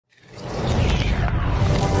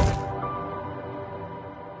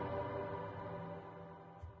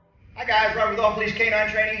Guys, Robert with Off Leash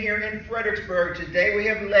Canine Training here in Fredericksburg. Today we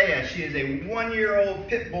have Leia. She is a 1-year-old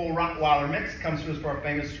pit bull Rottweiler mix. Comes to us for our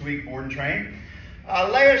famous 2-week board and train.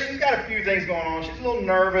 Leia, she's got a few things going on. She's a little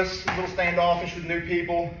nervous, a little standoffish with new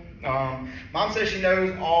people. Mom says she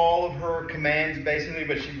knows all of her commands basically,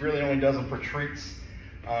 but she really only does them for treats.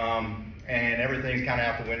 And everything's kind of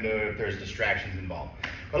out the window if there's distractions involved.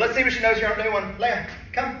 But let's see what she knows here on day one. Leia,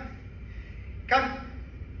 come. Come.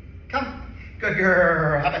 Come. Good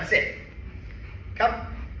girl. How about sit? Come.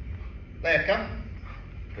 Leia, come.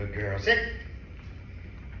 Good girl. Sit.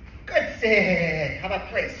 Good sit. How about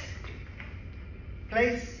place?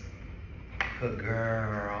 Place. Good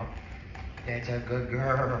girl. That's a good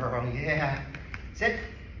girl. Yeah. Sit.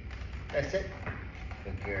 That's it.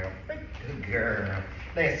 Good girl. Good girl.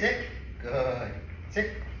 Leia, sit. Good.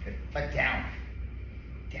 Sit. Good. But down.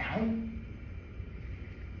 Down.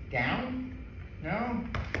 Down. No?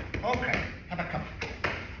 Okay. How about come?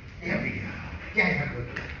 There we go. Yeah, good.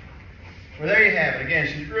 Well, there you have it. Again,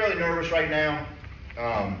 she's really nervous right now.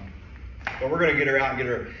 But we're going to get her out and get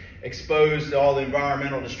her exposed to all the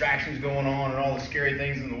environmental distractions going on and all the scary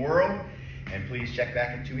things in the world. And please check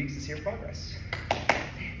back in 2 weeks to see her progress.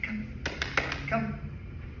 Come. Come.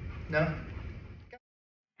 No?